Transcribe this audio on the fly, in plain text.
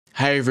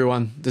Hey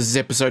everyone, this is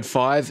episode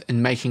 5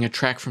 and making a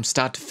track from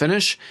start to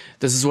finish.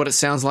 This is what it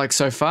sounds like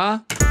so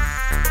far.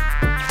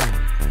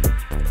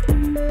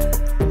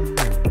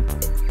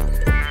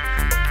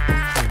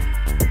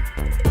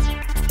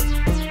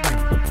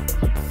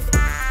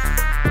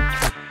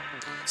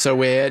 So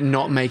we're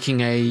not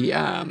making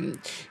a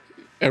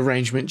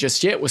arrangement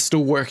just yet. We're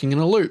still working in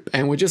a loop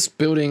and we're just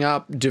building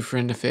up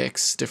different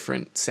effects,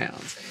 different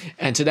sounds.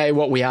 And today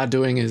what we are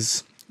doing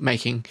is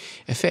making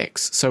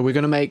effects. So we're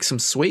going to make some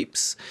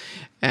sweeps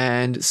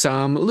and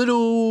some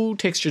little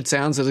textured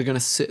sounds that are going to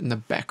sit in the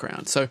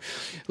background. So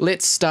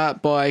let's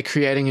start by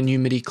creating a new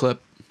MIDI clip,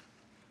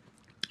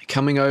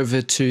 coming over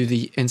to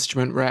the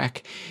instrument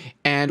rack,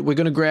 and we're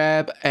going to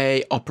grab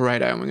a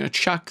operator and we're going to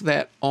chuck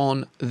that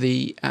on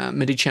the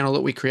MIDI channel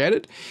that we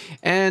created.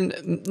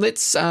 And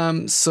let's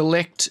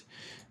select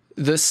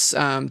this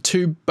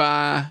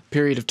 2-bar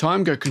period of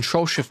time, go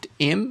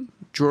Control-Shift-M,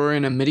 draw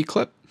in a MIDI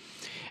clip.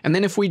 And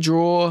then if we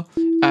draw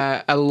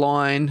a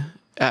line,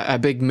 a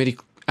big MIDI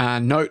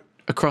note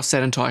across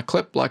that entire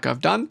clip like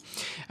I've done,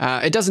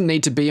 it doesn't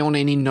need to be on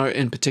any note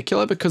in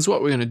particular, because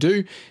what we're going to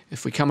do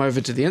if we come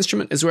over to the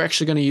instrument is we're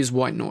actually going to use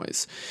white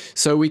noise.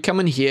 So we come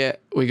in here,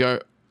 we go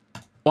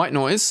white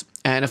noise,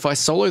 and if I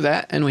solo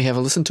that and we have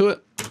a listen to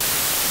it,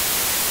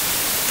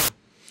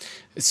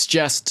 it's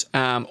just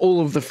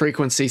all of the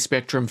frequency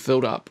spectrum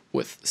filled up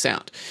with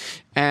sound.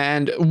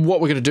 And what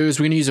we're going to do is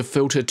we're going to use a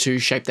filter to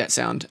shape that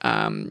sound.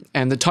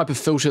 And the type of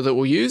filter that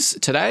we'll use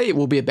today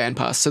will be a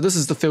bandpass. So this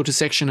is the filter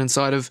section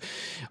inside of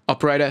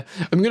Operator.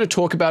 I'm going to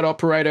talk about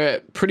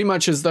Operator pretty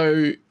much as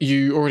though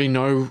you already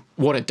know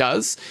what it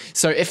does.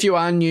 So if you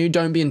are new,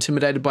 don't be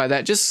intimidated by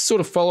that. Just sort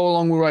of follow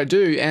along with what I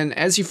do. And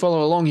as you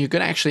follow along, you're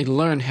going to actually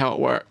learn how it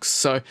works.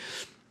 So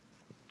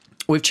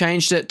we've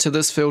changed it to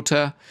this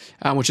filter,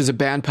 which is a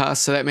bandpass.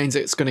 So that means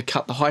it's going to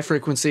cut the high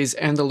frequencies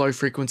and the low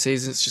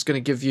frequencies. It's just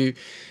going to give you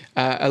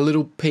a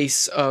little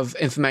piece of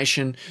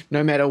information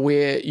no matter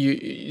where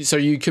so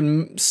you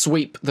can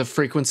sweep the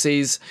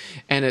frequencies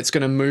and it's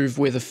going to move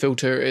where the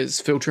filter is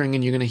filtering,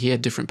 and you're going to hear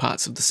different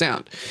parts of the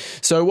sound.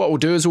 So what we'll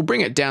do is we'll bring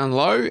it down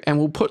low and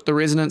we'll put the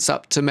resonance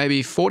up to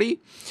maybe 40.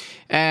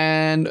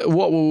 And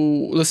what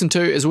we'll listen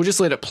to is we'll just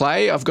let it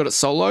play. I've got it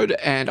soloed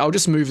and I'll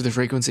just move the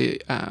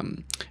frequency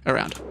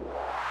around.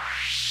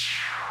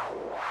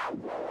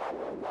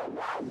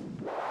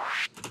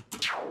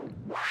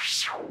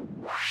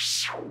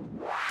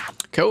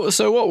 Cool.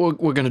 So what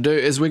we're going to do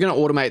is we're going to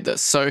automate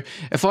this. So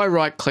if I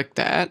right click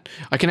that,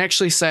 I can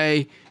actually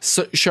say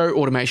show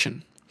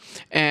automation,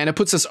 and it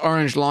puts this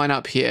orange line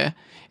up here,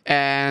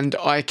 and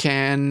I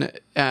can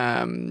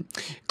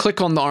click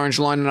on the orange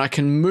line and I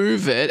can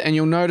move it, and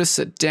you'll notice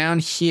that down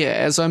here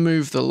as I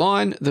move the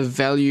line, the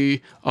value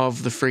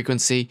of the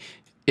frequency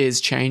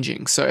is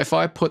changing. So if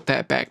I put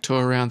that back to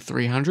around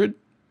 300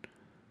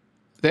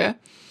 there,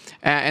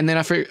 and then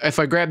if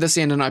I grab this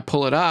end and I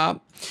pull it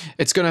up,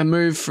 it's going to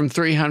move from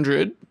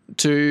 300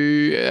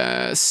 to,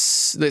 let's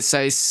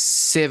say,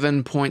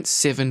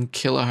 7.7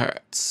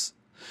 kilohertz.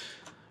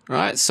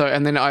 Right? So,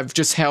 and then I've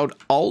just held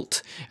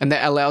Alt, and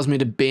that allows me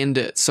to bend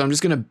it. So I'm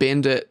just going to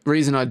bend it.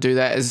 Reason I do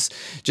that is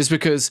just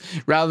because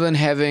rather than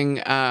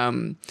having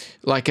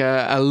like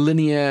a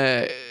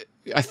linear,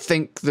 I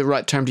think the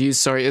right term to use,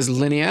 sorry, is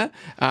linear.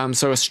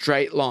 So a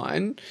straight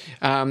line,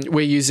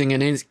 we're using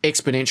an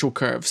exponential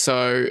curve.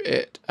 So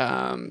it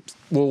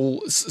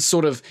will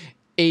sort of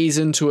ease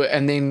into it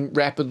and then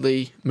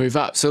rapidly move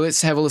up. So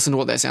let's have a listen to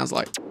what that sounds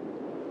like.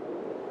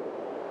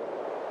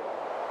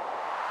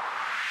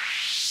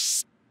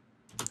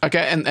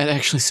 Okay, and it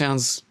actually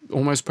sounds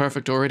almost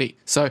perfect already.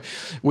 So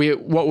what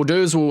we'll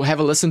do is we'll have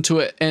a listen to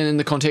it in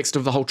the context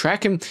of the whole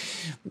track. And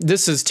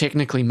this is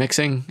technically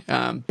mixing,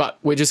 but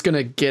we're just going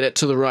to get it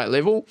to the right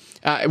level,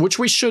 which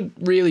we should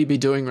really be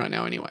doing right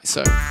now anyway.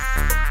 So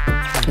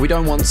we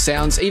don't want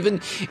sounds, even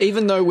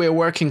though we're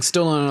working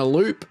still on a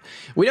loop,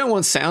 we don't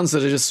want sounds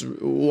that are just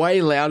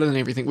way louder than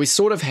everything. We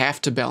sort of have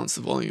to balance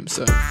the volume.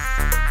 So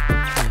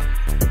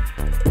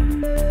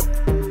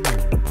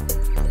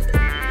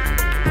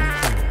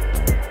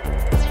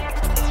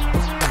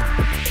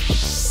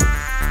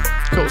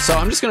cool, so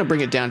I'm just going to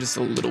bring it down just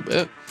a little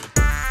bit.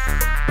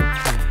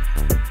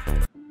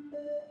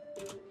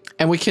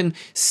 And we can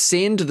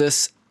send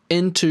this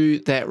into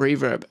that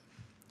reverb.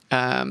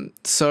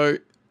 So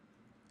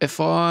if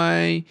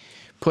I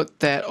put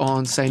that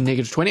on, say,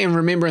 -20, and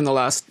remember in the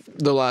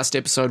last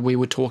episode we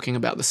were talking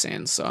about the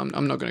send, so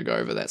I'm not going to go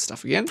over that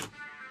stuff again.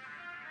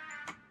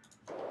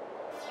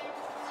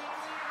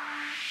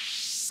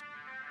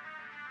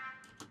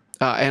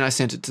 And I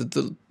sent it to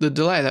the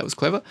delay. That was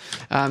clever.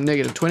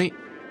 -20.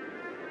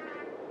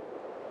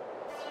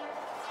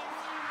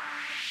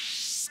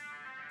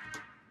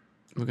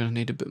 We're going to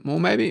need a bit more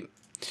maybe.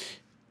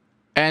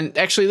 And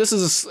actually this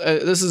is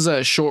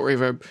a short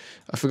reverb.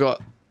 I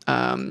forgot.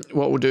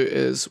 What we'll do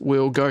is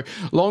we'll go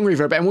long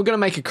reverb, and we're going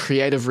to make a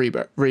creative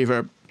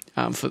reverb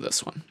for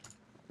this one.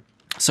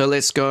 So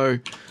let's go,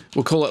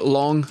 we'll call it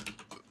long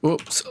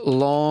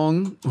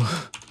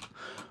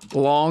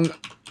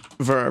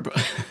verb.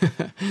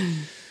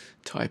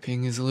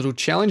 Typing is a little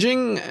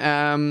challenging.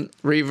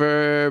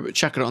 Reverb,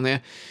 chuck it on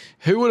there.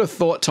 Who would have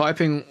thought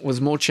typing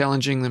was more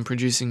challenging than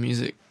producing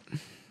music?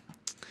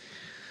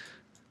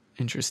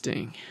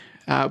 Interesting.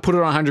 Put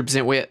it on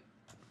 100% wet,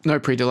 no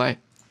pre-delay.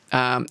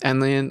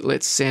 And then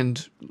let's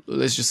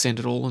just send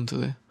it all into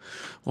there.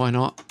 Why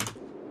not?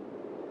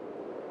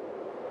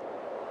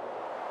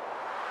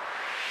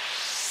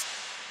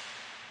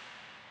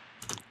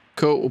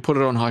 Cool, we'll put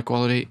it on high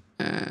quality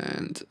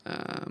and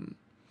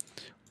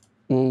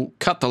we'll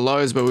cut the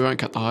lows, but we won't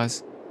cut the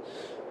highs.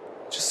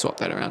 Just swap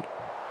that around.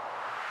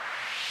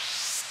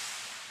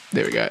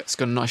 There we go. It's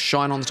got a nice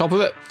shine on the top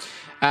of it.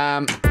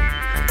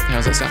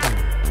 How's that sound?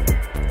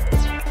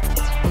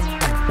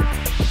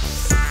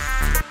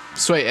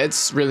 Sweet,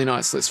 it's really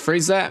nice. Let's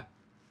freeze that.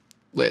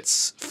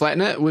 Let's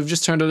flatten it. We've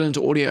just turned it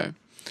into audio.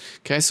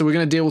 Okay, so we're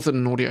going to deal with it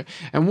in audio.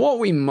 And what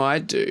we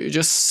might do,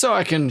 just so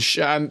I can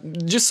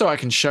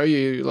show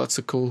you lots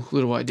of cool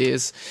little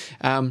ideas.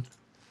 I'm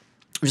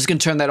just going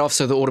to turn that off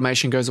so the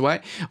automation goes away.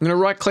 I'm going to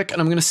right click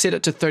and I'm going to set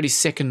it to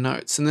 30-second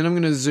notes. And then I'm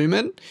going to zoom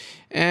in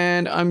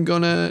and I'm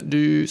going to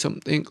do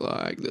something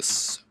like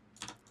this.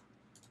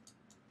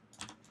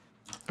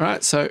 All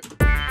right, so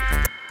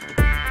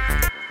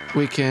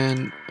we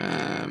can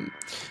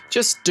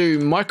just do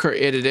micro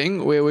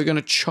editing where we're going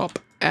to chop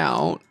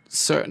out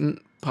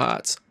certain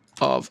parts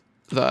of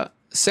the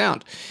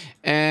sound.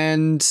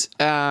 And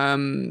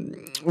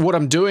what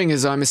I'm doing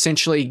is I'm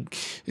essentially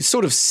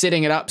sort of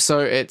setting it up so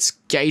it's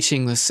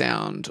gating the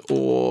sound,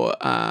 or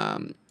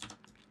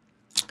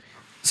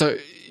so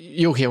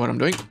you'll hear what I'm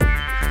doing.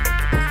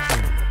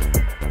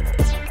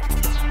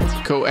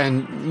 Cool,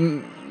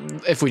 and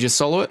if we just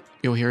solo it,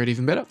 you'll hear it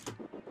even better.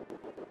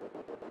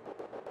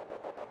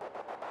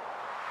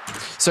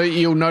 So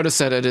you'll notice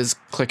that it is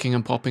clicking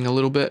and popping a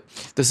little bit.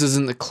 This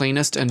isn't the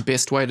cleanest and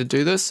best way to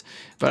do this,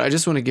 but I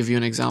just want to give you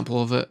an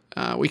example of it.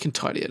 We can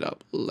tidy it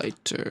up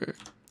later.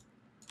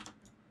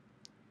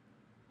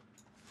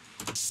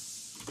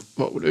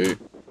 What we'll do.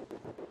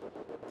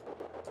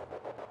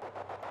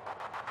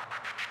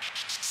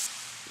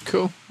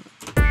 Cool.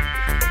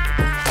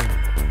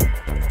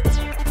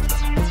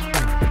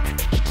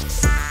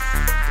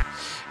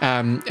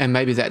 And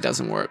maybe that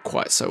doesn't work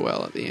quite so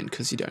well at the end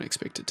because you don't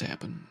expect it to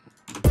happen.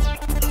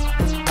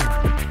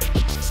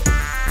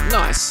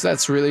 Nice,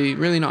 that's really,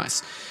 really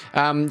nice.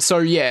 So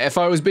yeah, if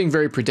I was being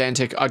very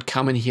pedantic, I'd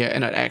come in here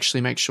and I'd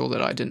actually make sure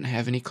that I didn't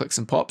have any clicks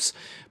and pops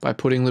by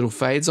putting little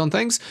fades on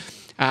things.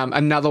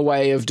 Another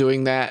way of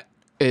doing that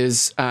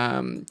is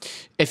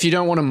if you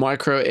don't want to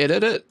micro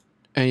edit it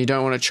and you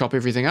don't want to chop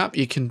everything up,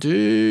 you can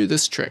do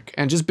this trick.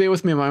 And just bear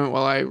with me a moment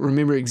while I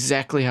remember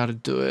exactly how to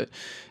do it.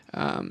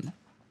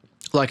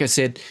 Like I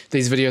said,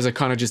 these videos, I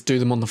kind of just do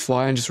them on the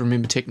fly and just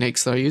remember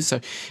techniques that I use. So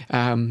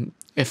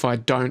if I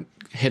don't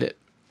hit it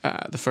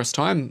the first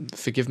time,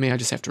 forgive me, I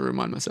just have to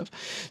remind myself.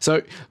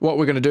 So what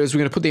we're going to do is we're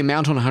going to put the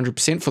amount on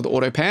 100% for the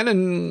auto pan.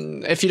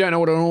 And if you don't know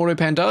what an auto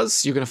pan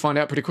does, you're going to find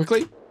out pretty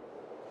quickly.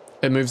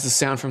 It moves the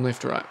sound from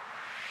left to right,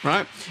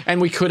 right? And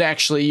we could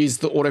actually use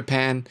the auto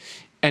pan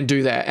and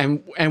do that,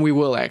 and we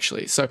will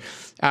actually. So,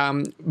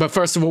 but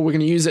first of all, we're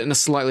going to use it in a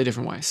slightly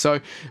different way. So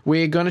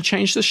we're going to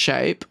change the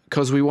shape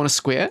because we want a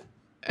square,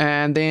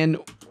 and then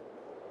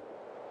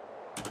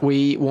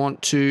we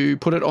want to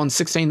put it on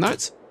 16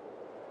 notes,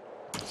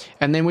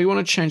 and then we want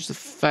to change the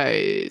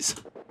phase.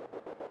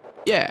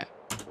 Yeah.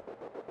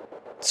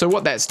 So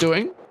what that's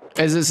doing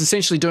is it's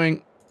essentially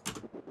doing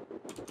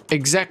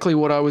exactly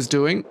what I was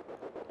doing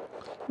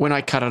when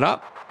I cut it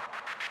up.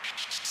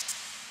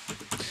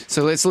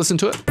 So let's listen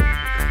to it.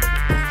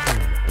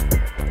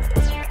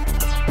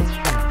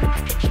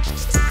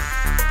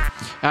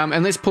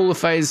 And let's pull the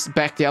phase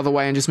back the other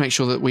way and just make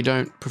sure that we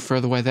don't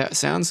prefer the way that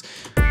sounds.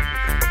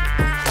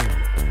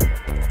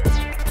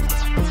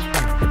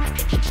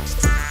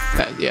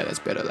 Yeah, that's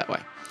better that way.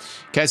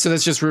 Okay, so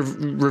that's just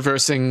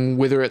reversing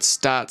whether it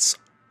starts,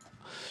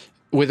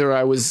 whether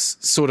I was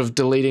sort of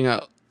deleting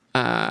it,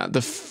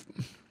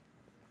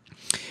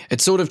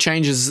 it sort of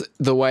changes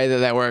the way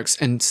that works.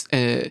 And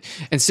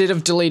instead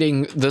of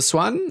deleting this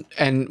one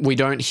and we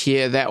don't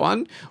hear that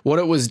one, what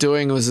it was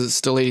doing was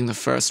it's deleting the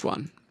first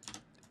one,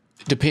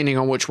 depending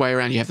on which way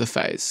around you have the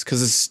phase,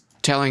 because it's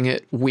telling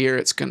it where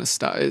it's going to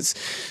start.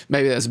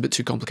 Maybe that's a bit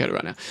too complicated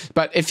right now.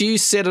 But if you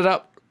set it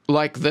up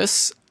like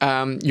this,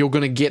 you're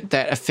going to get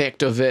that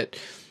effect of it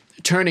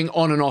turning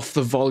on and off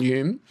the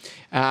volume.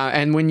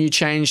 And when you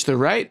change the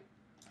rate,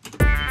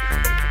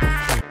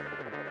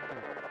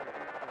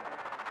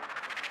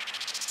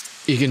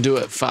 you can do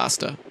it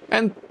faster.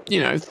 And, you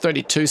know,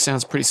 32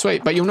 sounds pretty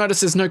sweet, but you'll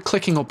notice there's no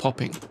clicking or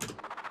popping.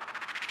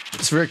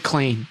 It's very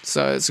clean,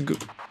 so it's a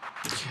good.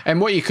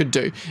 And what you could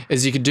do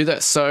is you could do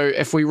that. So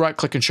if we right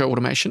click and show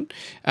automation,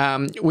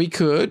 we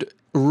could,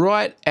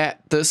 right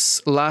at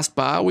this last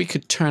bar, we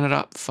could turn it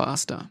up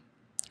faster,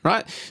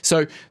 right?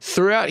 So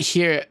throughout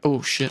here,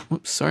 oh shit,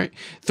 whoops, sorry.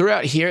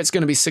 Throughout here, it's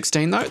going to be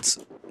 16 notes.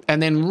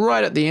 And then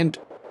right at the end,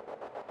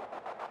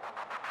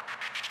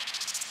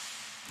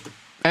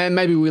 and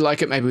maybe we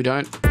like it, maybe we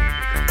don't.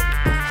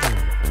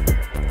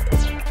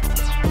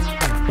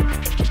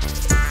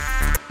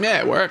 Yeah,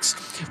 it works.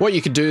 What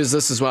you could do is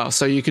this as well.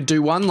 So you could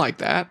do one like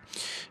that.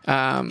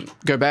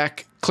 Go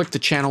back, click the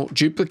channel,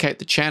 duplicate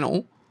the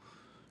channel,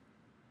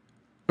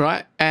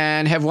 right?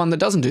 And have one that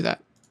doesn't do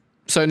that.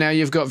 So now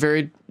you've got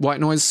varied white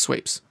noise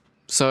sweeps.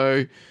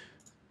 So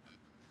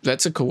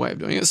that's a cool way of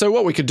doing it. So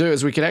what we could do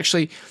is we could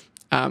actually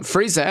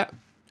freeze that,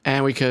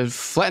 and we could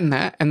flatten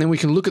that, and then we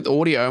can look at the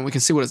audio and we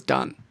can see what it's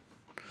done.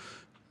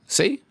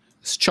 See?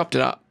 It's chopped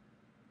it up.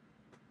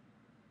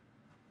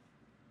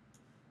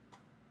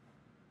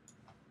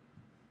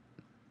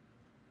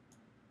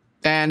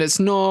 And it's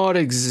not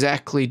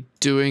exactly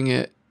doing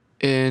it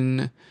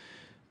in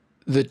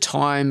the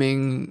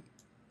timing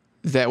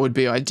that would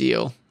be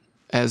ideal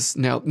as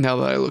now that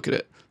I look at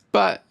it.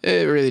 But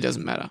it really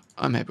doesn't matter.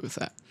 I'm happy with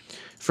that.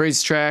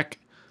 Freeze track,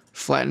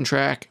 flatten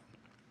track.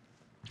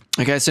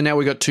 Okay, so now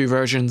we got two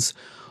versions.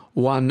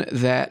 One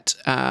that,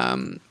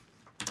 how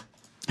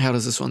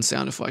does this one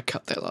sound if I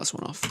cut that last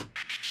one off?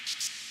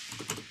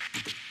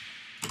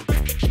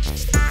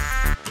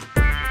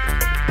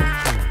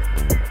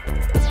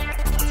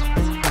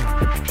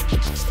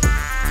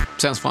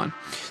 Sounds fine.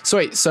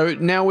 Sweet. So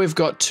now we've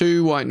got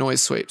two white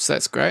noise sweeps.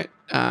 That's great.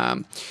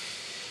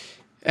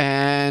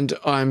 And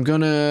I'm going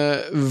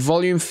to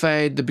volume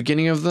fade the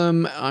beginning of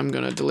them. I'm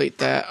going to delete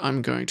that.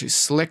 I'm going to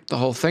select the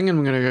whole thing, and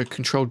I'm going to go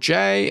Control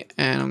J,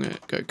 and I'm going to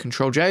go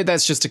Control J.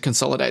 That's just to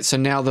consolidate. So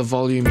now the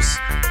volumes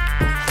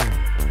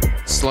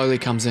slowly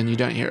comes in. You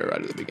don't hear it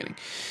right at the beginning.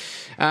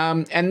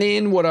 And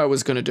then what I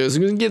was going to do is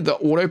I'm going to give the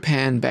auto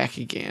pan back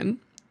again.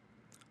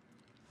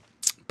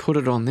 Put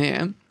it on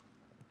there.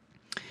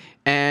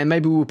 And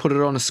maybe we'll put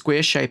it on a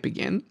square shape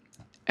again.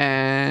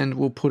 And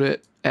we'll put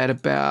it at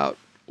about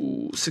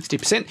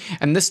 60%,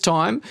 and this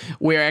time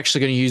we're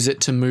actually going to use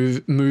it to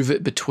move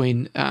it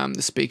between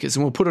the speakers,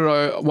 and we'll put it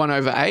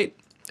 1/8,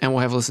 and we'll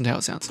have a listen to how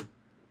it sounds.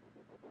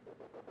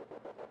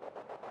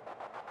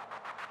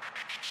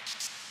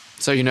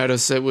 So you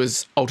notice it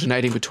was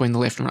alternating between the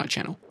left and right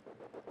channel.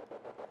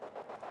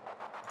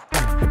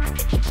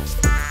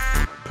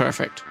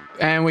 Perfect.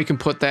 And we can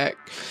put that,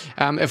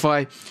 if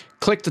I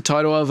click the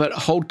title of it,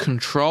 hold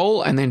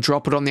Control, and then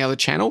drop it on the other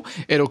channel,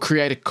 it'll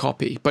create a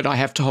copy, but I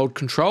have to hold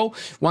Control.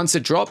 Once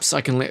it drops,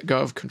 I can let go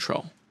of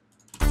Control.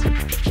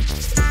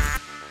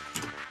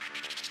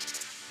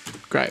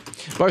 Great.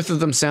 Both of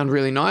them sound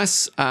really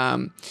nice,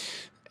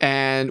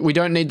 and we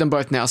don't need them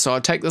both now, so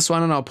I'll take this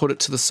one and I'll put it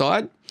to the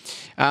side.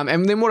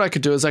 And then what I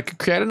could do is I could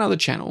create another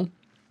channel.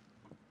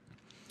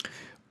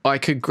 I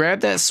could grab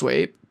that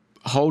sweep,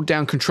 hold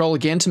down Control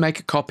again to make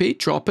a copy,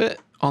 drop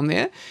it on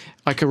there.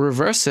 I could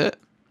reverse it,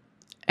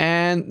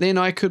 and then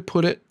I could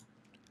put it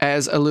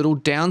as a little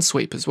down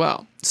sweep as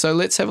well. So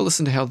let's have a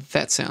listen to how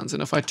that sounds.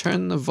 And if I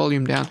turn the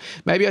volume down,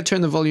 maybe I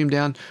turn the volume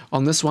down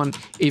on this one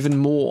even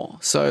more.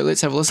 So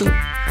let's have a listen.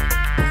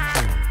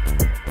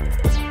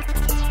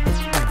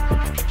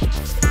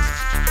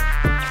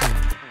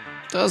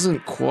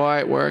 Doesn't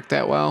quite work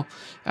that well.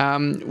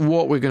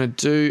 What we're going to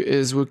do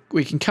is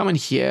we can come in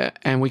here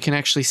and we can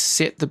actually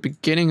set the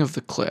beginning of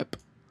the clip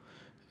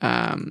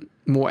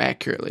more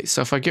accurately.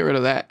 So if I get rid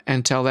of that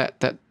and tell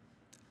that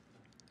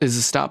is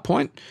the start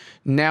point,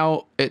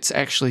 now it's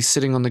actually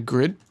sitting on the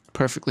grid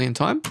perfectly in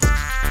time.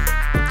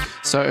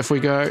 So if we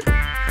go,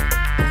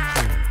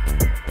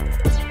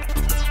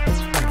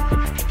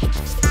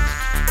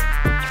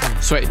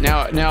 sweet,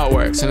 now it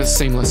works, and it's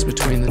seamless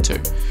between the two,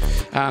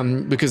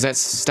 because that's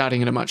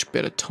starting at a much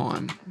better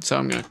time. So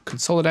I'm going to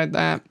consolidate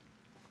that.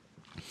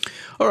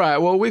 All right,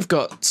 well, we've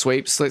got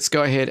sweeps. Let's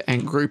go ahead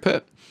and group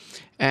it,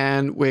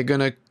 and we're going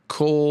to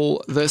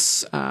call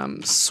this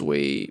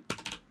sweep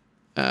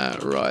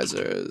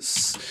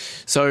risers.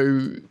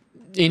 So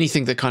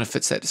anything that kind of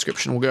fits that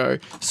description. We'll go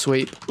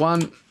sweep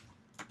 1,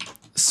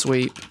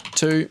 sweep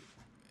 2,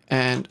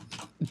 and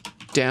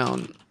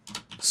down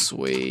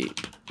sweep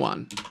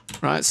 1.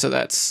 Right, so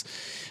that's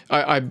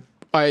I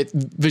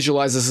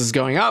visualize this as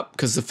going up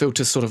because the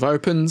filter sort of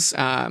opens,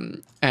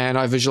 and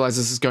I visualize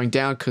this as going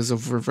down because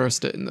I've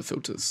reversed it in the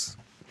filters,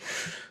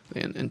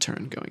 then in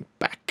turn going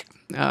back.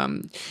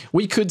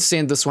 We could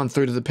send this one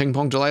through to the ping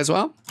pong delay as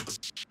well.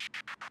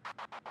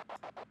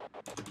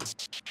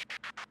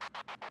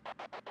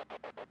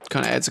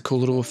 Kind of adds a cool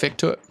little effect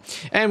to it.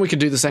 And we could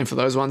do the same for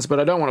those ones,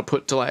 but I don't want to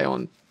put delay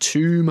on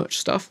too much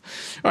stuff.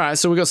 All right,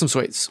 so we got some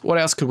sweets. What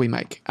else could we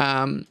make?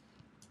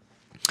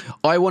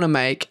 I want to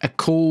make a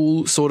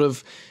cool sort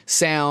of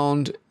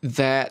sound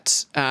that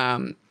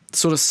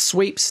sort of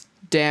sweeps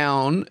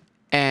down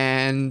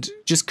and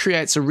just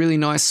creates a really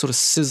nice sort of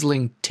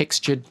sizzling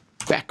textured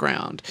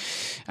background.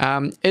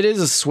 It is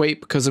a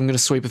sweep because I'm going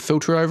to sweep a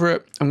filter over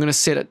it. I'm going to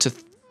set it to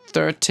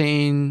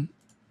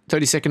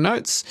 30-second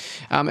notes.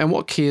 And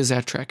what key is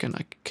our track in?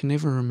 I can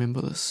never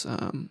remember this.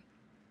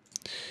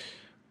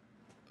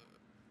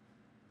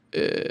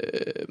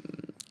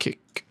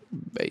 Kick,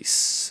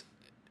 bass.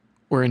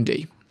 We're in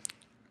D.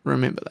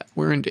 Remember that.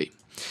 We're in D.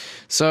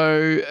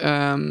 So,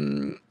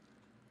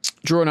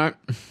 draw a note.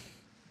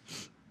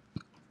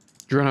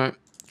 Draw a note.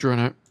 Draw a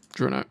note.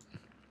 Draw a note.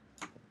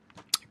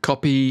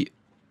 Copy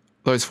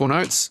those 4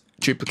 notes.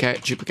 duplicate.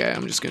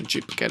 I'm just going to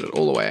duplicate it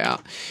all the way out.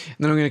 And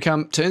then I'm going to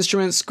come to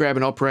instruments, grab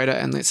an operator,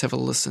 and let's have a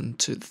listen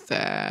to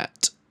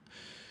that.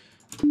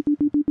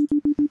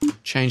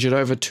 Change it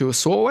over to a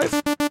saw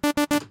wave.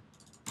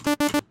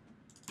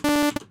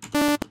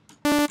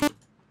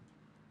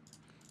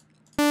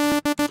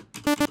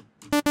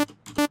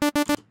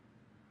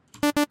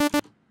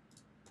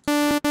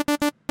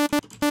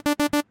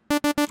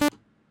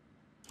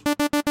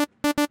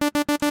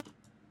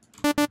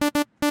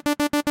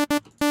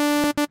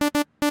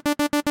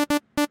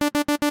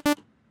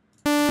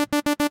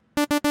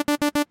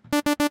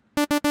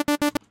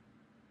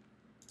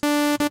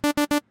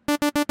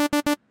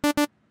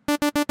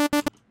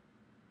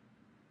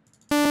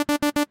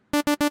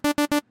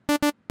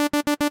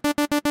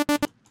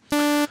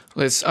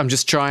 I'm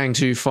just trying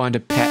to find a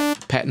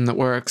pattern that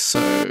works, so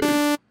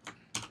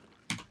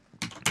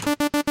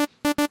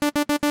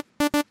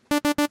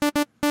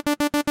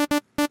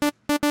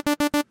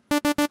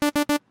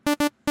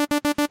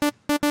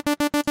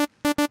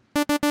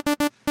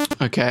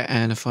okay,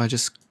 and if I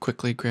just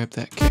quickly grab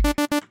that kick,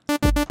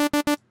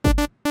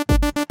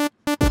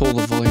 pull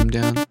the volume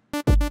down.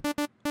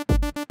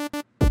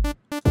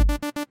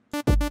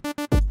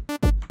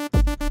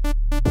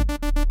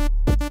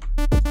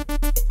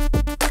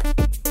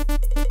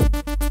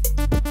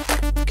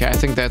 Okay, I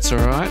think that's all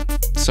right.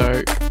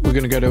 So we're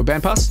going to go to a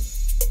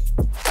bandpass,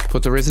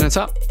 put the resonance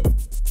up.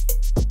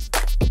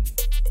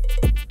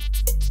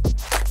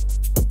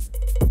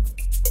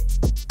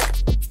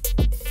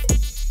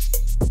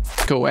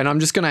 Cool, and I'm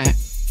just going to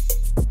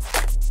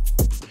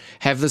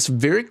have this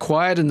very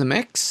quiet in the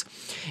mix,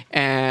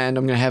 and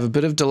I'm going to have a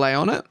bit of delay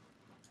on it.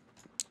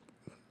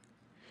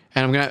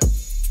 And I'm going to...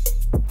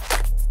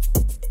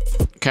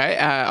 Okay,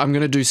 I'm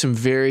going to do some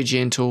very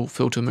gentle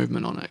filter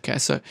movement on it. Okay,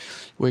 so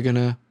we're going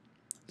to...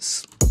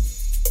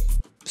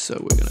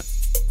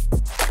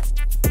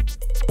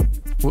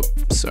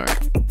 Whoops, sorry,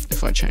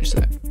 if I change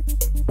that.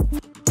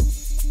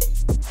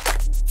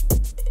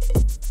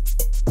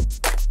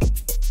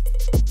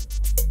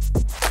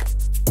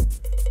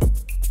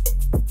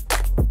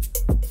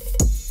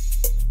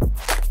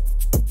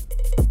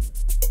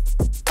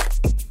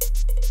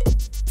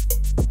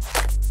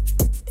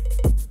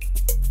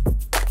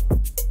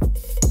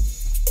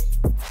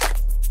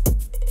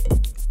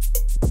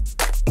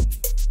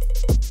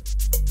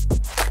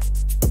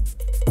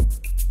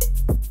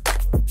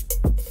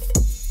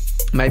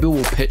 Maybe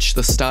we'll pitch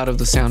the start of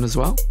the sound as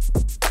well.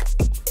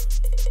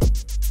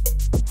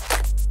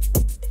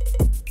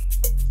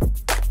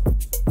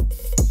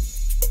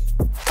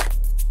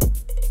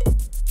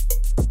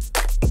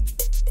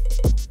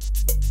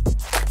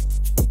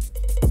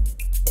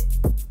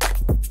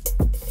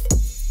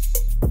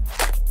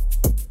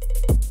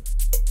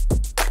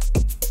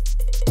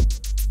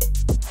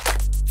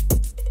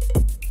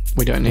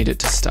 We don't need it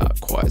to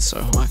start quite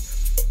so high.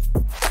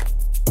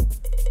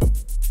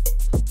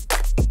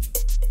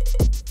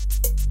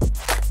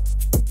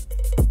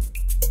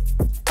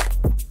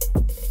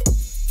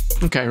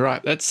 Okay,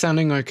 right, that's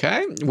sounding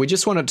okay. We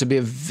just want it to be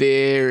a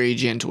very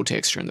gentle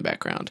texture in the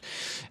background.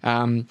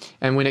 And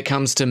when it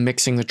comes to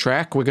mixing the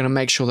track, we're going to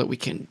make sure that we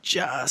can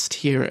just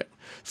hear it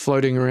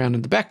floating around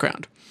in the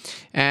background.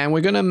 And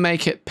we're going to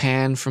make it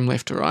pan from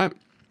left to right.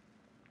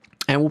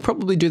 And we'll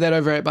probably do that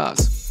over 8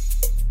 bars.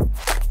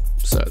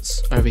 So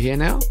it's over here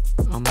now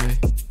on my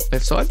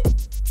left side.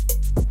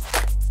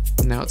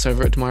 Now it's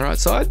over to my right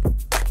side.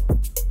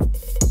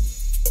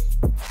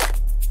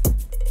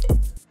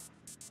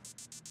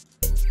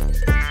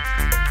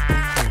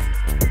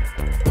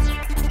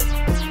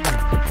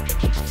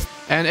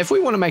 And if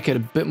we want to make it a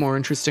bit more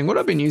interesting, what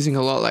I've been using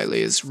a lot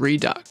lately is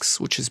Redux,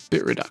 which is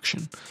bit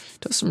reduction.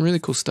 It does some really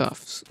cool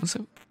stuff.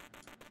 So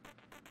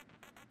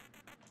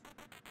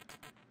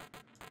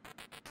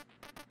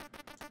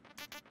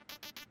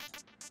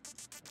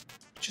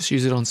just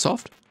use it on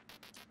soft.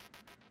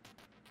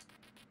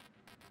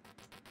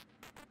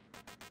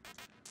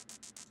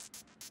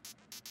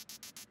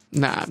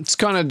 Nah, it's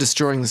kind of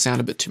destroying the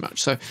sound a bit too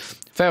much, so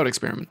failed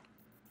experiment.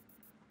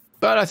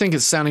 But I think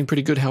it's sounding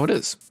pretty good how it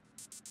is.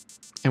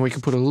 And we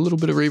can put a little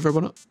bit of reverb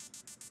on it.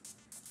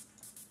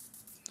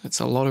 That's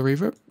a lot of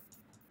reverb.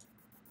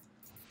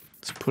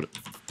 Let's put it.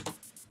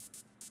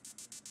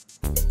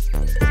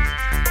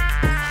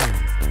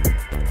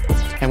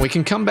 And we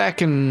can come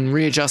back and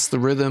readjust the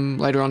rhythm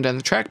later on down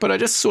the track, but I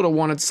just sort of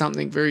wanted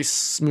something very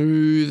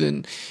smooth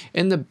and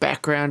in the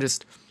background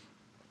just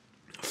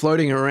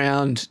floating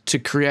around to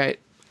create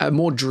a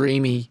more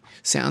dreamy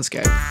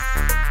soundscape.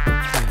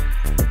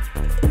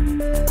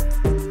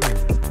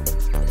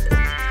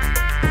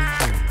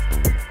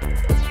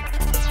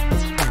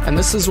 And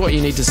this is what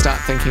you need to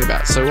start thinking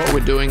about. So what we're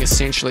doing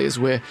essentially is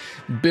we're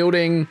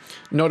building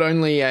not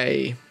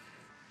only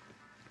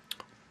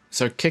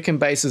so kick and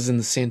bass is in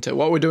the center.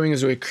 What we're doing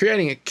is we're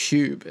creating a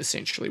cube,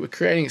 essentially. We're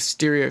creating a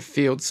stereo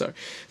field. So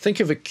think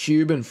of a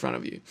cube in front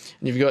of you.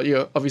 And you've got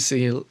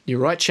obviously your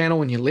right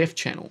channel and your left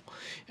channel.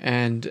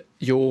 And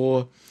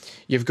you've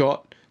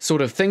got sort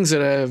of things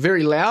that are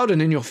very loud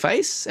and in your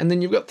face, and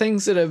then you've got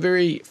things that are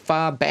very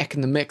far back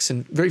in the mix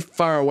and very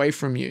far away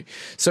from you.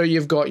 So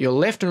you've got your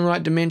left and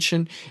right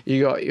dimension,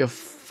 you got your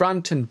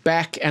front and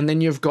back, and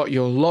then you've got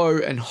your low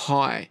and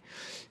high.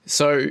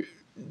 So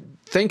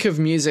think of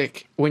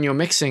music when you're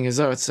mixing as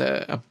though it's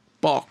a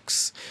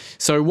box.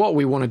 So what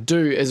we want to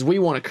do is we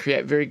want to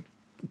create very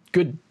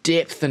good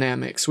depth in our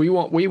mix. We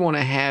want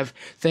to have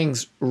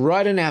things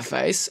right in our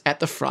face at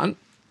the front,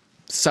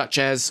 such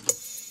as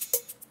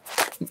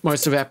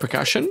most of our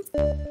percussion,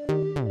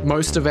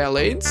 most of our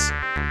leads.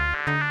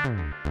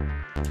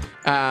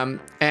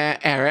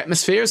 Our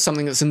atmosphere is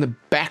something that's in the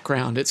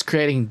background. It's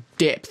creating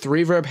depth.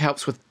 Reverb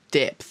helps with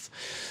depth.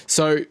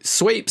 So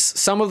sweeps,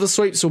 some of the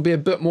sweeps will be a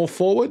bit more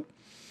forward.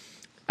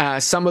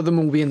 Some of them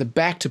will be in the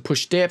back to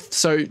push depth.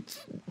 So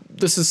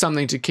this is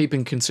something to keep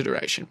in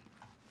consideration.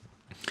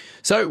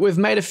 So we've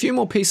made a few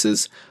more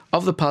pieces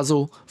of the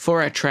puzzle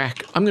for our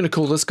track. I'm going to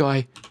call this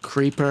guy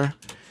Creeper,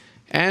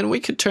 and we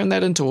could turn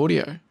that into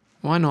audio.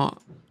 Why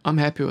not? I'm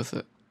happy with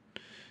it.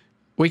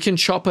 We can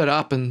chop it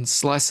up and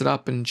slice it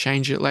up and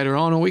change it later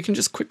on, or we can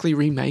just quickly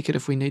remake it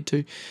if we need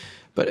to,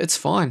 but it's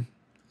fine.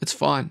 It's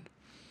fine.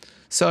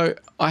 So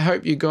I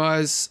hope you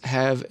guys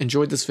have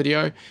enjoyed this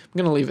video. I'm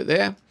going to leave it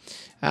there.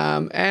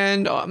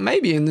 And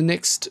maybe in the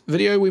next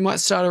video we might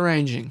start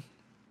arranging.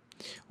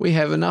 We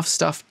have enough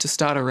stuff to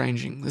start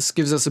arranging. This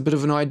gives us a bit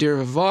of an idea of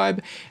a vibe,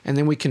 and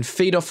then we can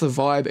feed off the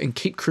vibe and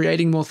keep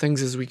creating more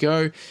things as we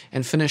go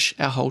and finish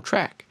our whole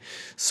track.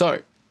 So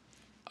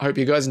I hope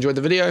you guys enjoyed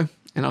the video,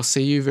 and I'll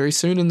see you very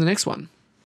soon in the next one.